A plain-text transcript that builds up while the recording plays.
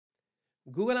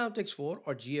Google Analytics 4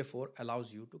 or GA4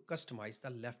 allows you to customize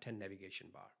the left-hand navigation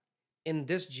bar. In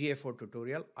this GA4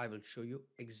 tutorial, I will show you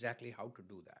exactly how to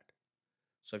do that.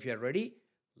 So if you're ready,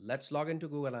 let's log into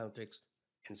Google Analytics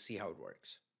and see how it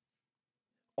works.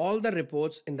 All the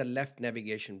reports in the left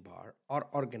navigation bar are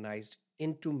organized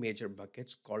into major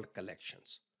buckets called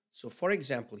collections. So for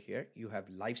example, here you have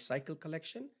Lifecycle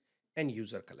collection and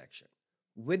user collection.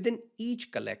 Within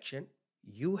each collection,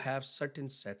 you have certain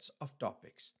sets of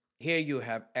topics. Here you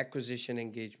have acquisition,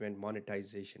 engagement,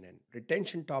 monetization, and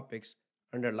retention topics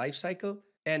under Lifecycle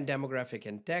and demographic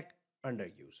and tech under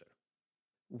user.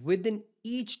 Within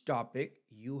each topic,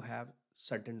 you have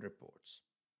certain reports.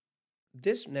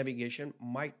 This navigation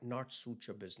might not suit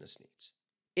your business needs.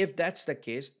 If that's the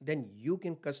case, then you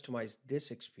can customize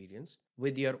this experience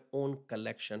with your own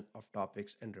collection of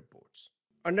topics and reports.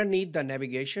 Underneath the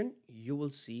navigation, you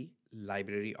will see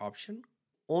library option.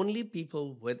 Only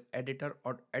people with editor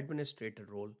or administrator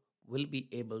role will be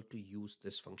able to use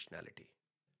this functionality.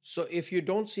 So if you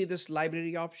don't see this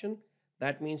library option,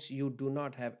 that means you do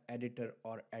not have editor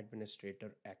or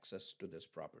administrator access to this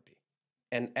property.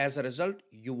 And as a result,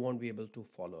 you won't be able to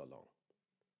follow along.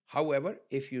 However,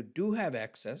 if you do have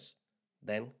access,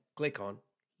 then click on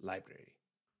library.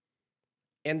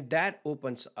 And that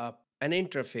opens up an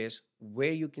interface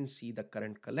where you can see the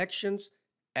current collections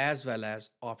as well as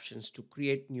options to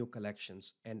create new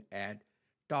collections and add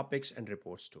topics and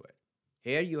reports to it.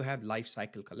 Here you have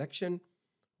Lifecycle collection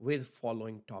with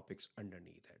following topics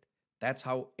underneath it. That's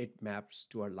how it maps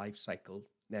to our Lifecycle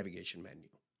navigation menu.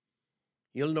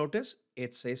 You'll notice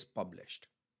it says published.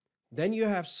 Then you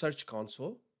have Search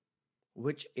Console,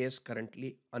 which is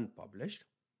currently unpublished.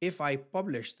 If I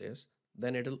publish this,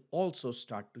 then it'll also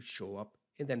start to show up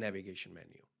in the navigation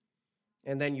menu.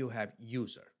 And then you have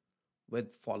user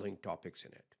with following topics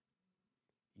in it.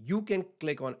 You can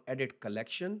click on edit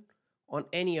collection on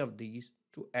any of these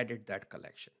to edit that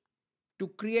collection. To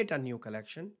create a new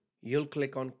collection, you'll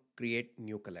click on create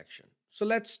new collection. So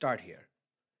let's start here.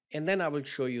 And then I will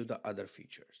show you the other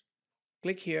features.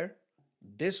 Click here.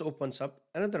 This opens up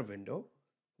another window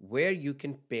where you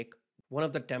can pick one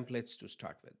of the templates to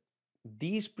start with.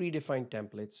 These predefined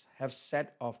templates have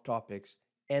set of topics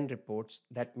and reports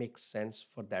that make sense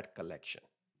for that collection.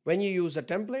 When you use a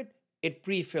template, it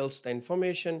pre-fills the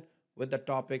information with the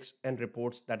topics and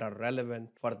reports that are relevant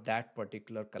for that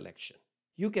particular collection.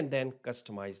 You can then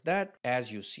customize that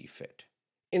as you see fit.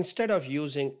 Instead of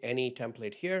using any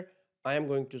template here, I am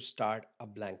going to start a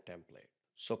blank template.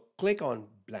 So click on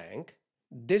blank.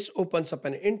 This opens up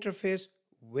an interface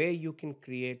where you can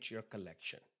create your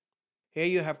collection. Here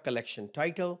you have collection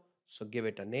title, so give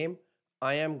it a name.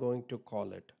 I am going to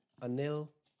call it Anil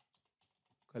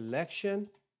collection.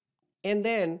 And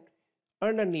then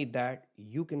underneath that,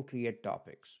 you can create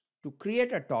topics. To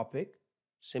create a topic,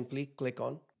 simply click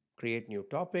on create new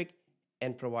topic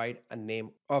and provide a name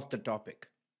of the topic.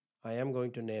 I am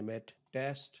going to name it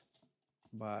test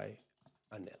by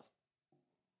Anil.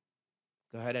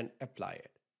 Go ahead and apply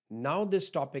it. Now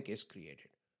this topic is created.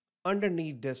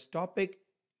 Underneath this topic,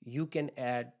 you can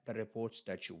add the reports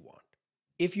that you want.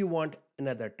 If you want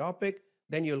another topic,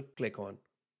 then you'll click on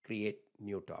create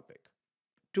new topic.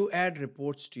 To add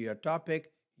reports to your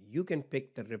topic, you can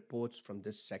pick the reports from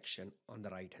this section on the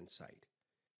right hand side.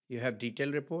 You have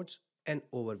detailed reports and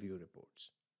overview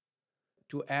reports.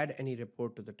 To add any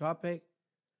report to the topic,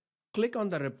 click on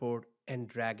the report and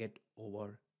drag it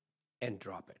over and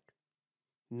drop it.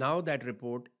 Now that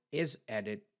report is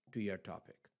added to your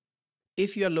topic.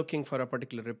 If you are looking for a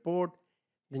particular report,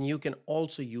 then you can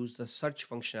also use the search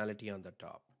functionality on the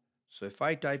top. So if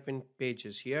I type in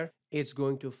pages here, it's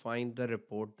going to find the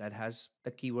report that has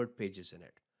the keyword pages in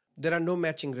it. There are no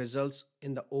matching results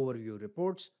in the overview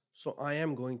reports, so I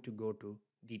am going to go to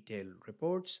detailed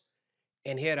reports.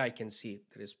 And here I can see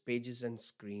there is pages and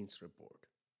screens report.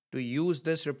 To use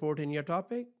this report in your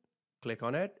topic, click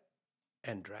on it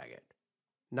and drag it.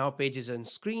 Now pages and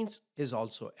screens is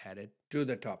also added to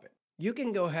the topic. You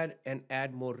can go ahead and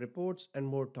add more reports and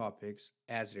more topics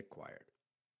as required.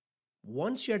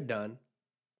 Once you're done,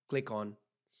 click on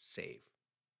save.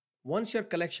 Once your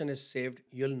collection is saved,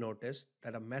 you'll notice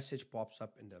that a message pops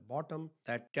up in the bottom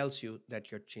that tells you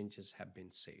that your changes have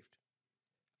been saved.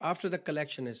 After the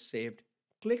collection is saved,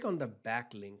 click on the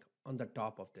back link on the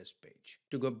top of this page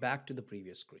to go back to the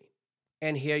previous screen.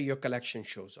 And here your collection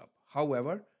shows up.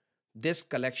 However, this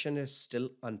collection is still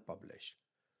unpublished.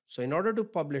 So in order to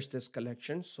publish this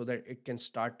collection so that it can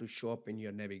start to show up in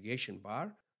your navigation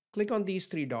bar, click on these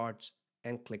three dots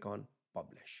and click on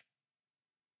publish.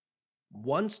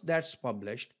 Once that's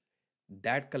published,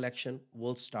 that collection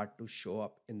will start to show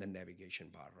up in the navigation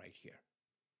bar right here.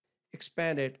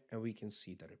 expand it and we can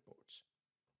see the reports.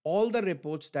 All the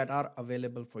reports that are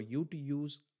available for you to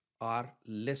use are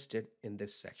listed in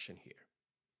this section here.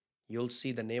 You'll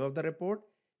see the name of the report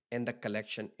and the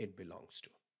collection it belongs to.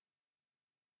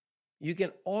 You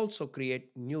can also create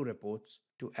new reports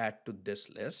to add to this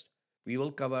list. We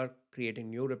will cover creating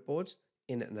new reports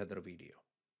in another video.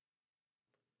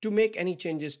 To make any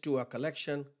changes to a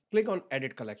collection, click on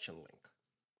Edit Collection link,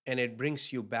 and it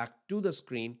brings you back to the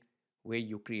screen where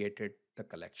you created the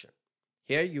collection.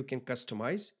 Here you can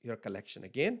customize your collection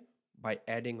again by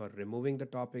adding or removing the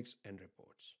topics and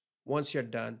reports. Once you're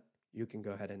done, you can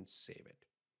go ahead and save it.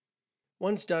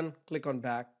 Once done, click on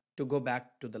Back to go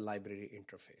back to the library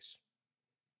interface.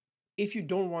 If you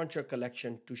don't want your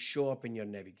collection to show up in your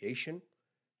navigation,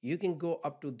 you can go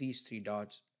up to these three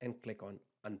dots and click on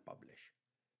Unpublish.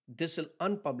 This will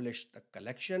unpublish the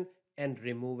collection and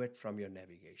remove it from your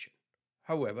navigation.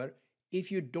 However,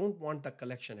 if you don't want the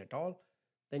collection at all,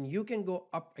 then you can go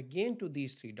up again to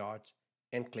these three dots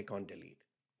and click on Delete.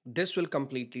 This will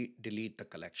completely delete the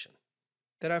collection.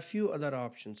 There are a few other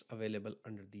options available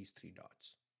under these three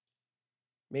dots.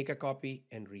 Make a copy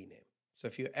and rename. So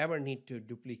if you ever need to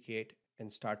duplicate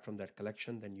and start from that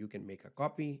collection, then you can make a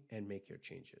copy and make your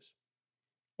changes.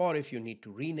 Or if you need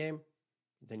to rename,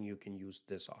 then you can use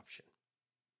this option.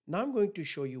 Now I'm going to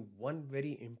show you one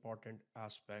very important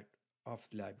aspect of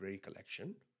library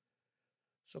collection.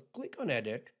 So click on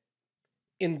Edit.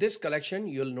 In this collection,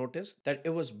 you'll notice that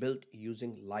it was built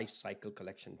using Lifecycle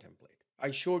collection template.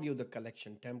 I showed you the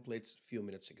collection templates a few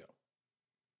minutes ago.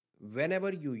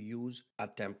 Whenever you use a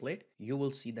template, you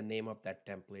will see the name of that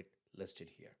template listed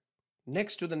here.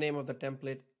 Next to the name of the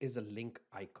template is a link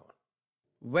icon.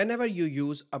 Whenever you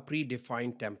use a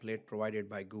predefined template provided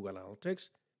by Google Analytics,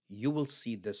 you will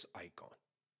see this icon.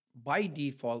 By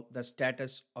default, the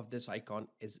status of this icon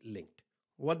is linked.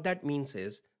 What that means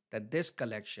is that this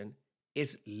collection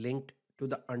is linked to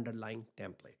the underlying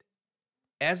template.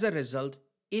 As a result,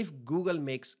 if Google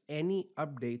makes any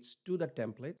updates to the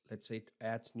template, let's say it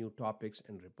adds new topics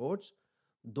and reports,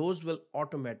 those will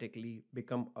automatically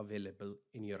become available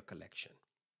in your collection.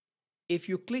 If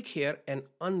you click here and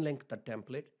unlink the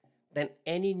template, then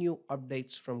any new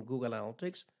updates from Google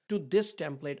Analytics to this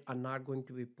template are not going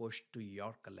to be pushed to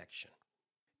your collection.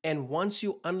 And once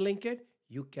you unlink it,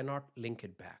 you cannot link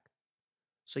it back.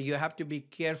 So you have to be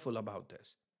careful about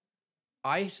this.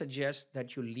 I suggest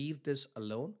that you leave this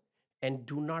alone and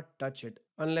do not touch it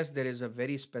unless there is a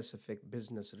very specific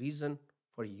business reason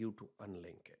for you to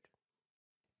unlink it.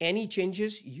 Any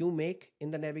changes you make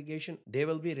in the navigation, they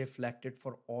will be reflected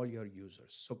for all your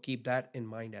users. So keep that in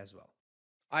mind as well.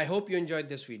 I hope you enjoyed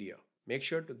this video. Make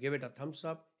sure to give it a thumbs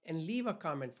up and leave a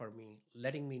comment for me,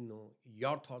 letting me know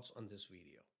your thoughts on this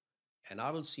video. And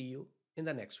I will see you in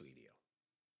the next video.